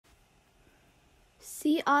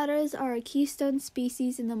Sea otters are a keystone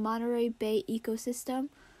species in the Monterey Bay ecosystem.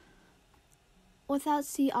 Without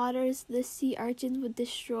sea otters, the sea urchins would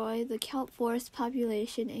destroy the kelp forest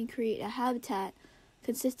population and create a habitat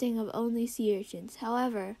consisting of only sea urchins.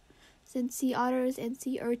 However, since sea otters and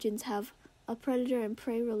sea urchins have a predator and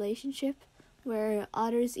prey relationship, where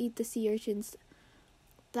otters eat the sea urchins,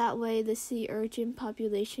 that way the sea urchin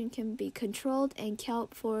population can be controlled and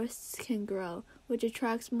kelp forests can grow, which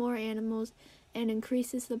attracts more animals and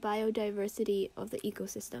increases the biodiversity of the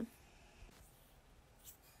ecosystem.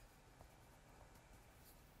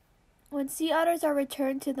 When sea otters are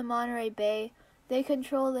returned to the Monterey Bay, they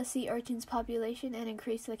control the sea urchin's population and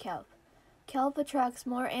increase the kelp. Kelp attracts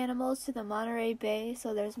more animals to the Monterey Bay,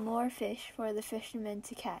 so there's more fish for the fishermen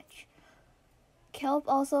to catch. Kelp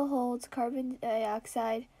also holds carbon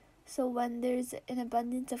dioxide, so when there's an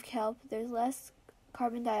abundance of kelp, there's less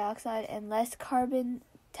carbon dioxide and less carbon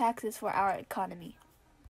taxes for our economy.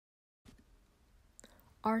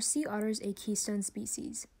 Are sea otters a keystone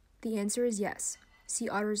species? The answer is yes. Sea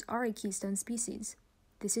otters are a keystone species.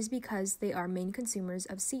 This is because they are main consumers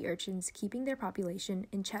of sea urchins, keeping their population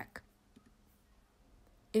in check.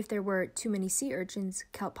 If there were too many sea urchins,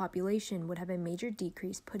 kelp population would have a major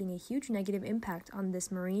decrease, putting a huge negative impact on this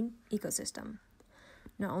marine ecosystem.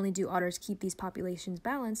 Not only do otters keep these populations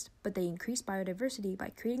balanced, but they increase biodiversity by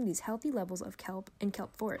creating these healthy levels of kelp and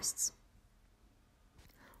kelp forests.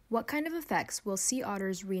 What kind of effects will sea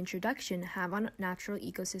otters' reintroduction have on natural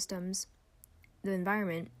ecosystems, the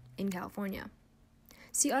environment in California?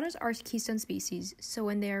 Sea otters are keystone species, so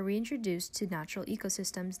when they are reintroduced to natural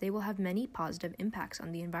ecosystems, they will have many positive impacts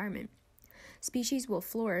on the environment. Species will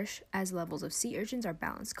flourish as levels of sea urchins are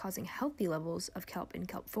balanced, causing healthy levels of kelp in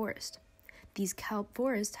kelp forest. These kelp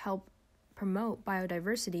forests help promote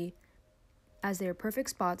biodiversity as they are perfect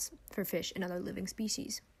spots for fish and other living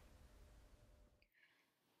species.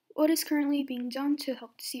 What is currently being done to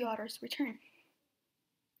help the sea otters return?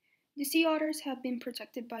 The sea otters have been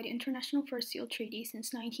protected by the International Fur Seal Treaty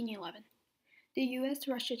since 1911. The US,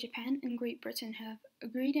 Russia, Japan, and Great Britain have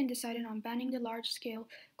agreed and decided on banning the large-scale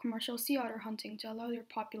commercial sea otter hunting to allow their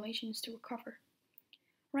populations to recover.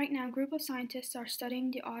 Right now, a group of scientists are studying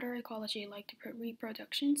the otter ecology, like the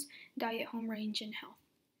reproductions, diet, home range, and health.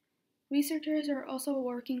 Researchers are also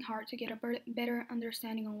working hard to get a better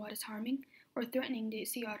understanding on what is harming or threatening the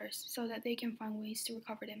sea otters so that they can find ways to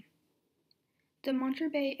recover them. The Monterey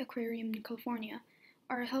Bay Aquarium in California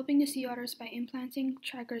are helping the sea otters by implanting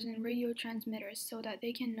trackers and radio transmitters so that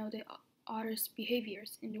they can know the otters'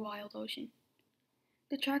 behaviors in the wild ocean.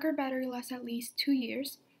 The tracker battery lasts at least 2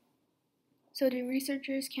 years, so the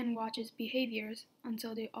researchers can watch its behaviors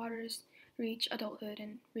until the otters reach adulthood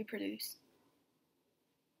and reproduce.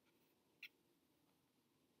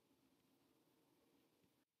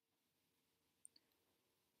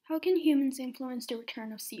 How can humans influence the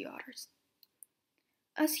return of sea otters?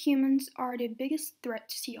 Us humans are the biggest threat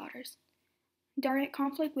to sea otters. Direct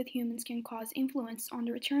conflict with humans can cause influence on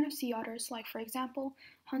the return of sea otters, like, for example,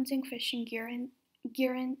 hunting, fishing gear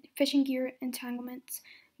entanglements,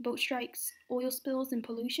 boat strikes, oil spills and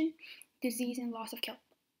pollution, disease, and loss of kelp.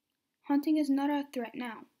 Hunting is not a threat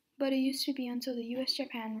now, but it used to be until the US,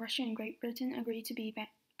 Japan, Russia, and Great Britain agreed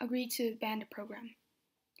to ban the program.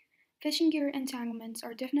 Fishing gear entanglements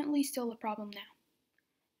are definitely still a problem now.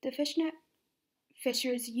 The fishnet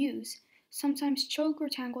fishers use sometimes choke or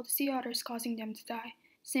tangle the sea otters, causing them to die.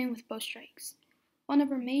 Same with boat strikes. One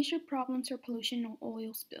of our major problems are pollution and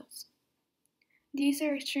oil spills. These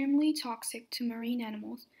are extremely toxic to marine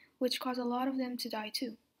animals, which cause a lot of them to die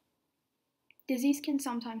too. Disease can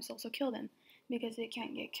sometimes also kill them because it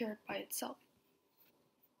can't get cured by itself.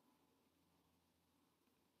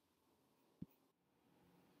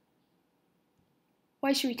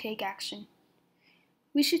 Why should we take action?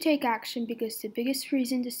 We should take action because the biggest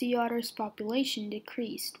reason the sea otter's population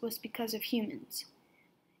decreased was because of humans.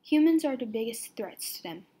 Humans are the biggest threats to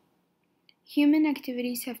them. Human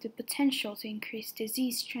activities have the potential to increase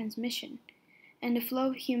disease transmission and the flow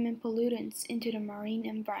of human pollutants into the marine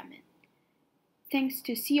environment. Thanks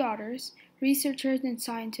to sea otters, researchers and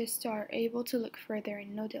scientists are able to look further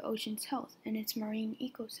and know the ocean's health and its marine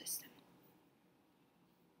ecosystem.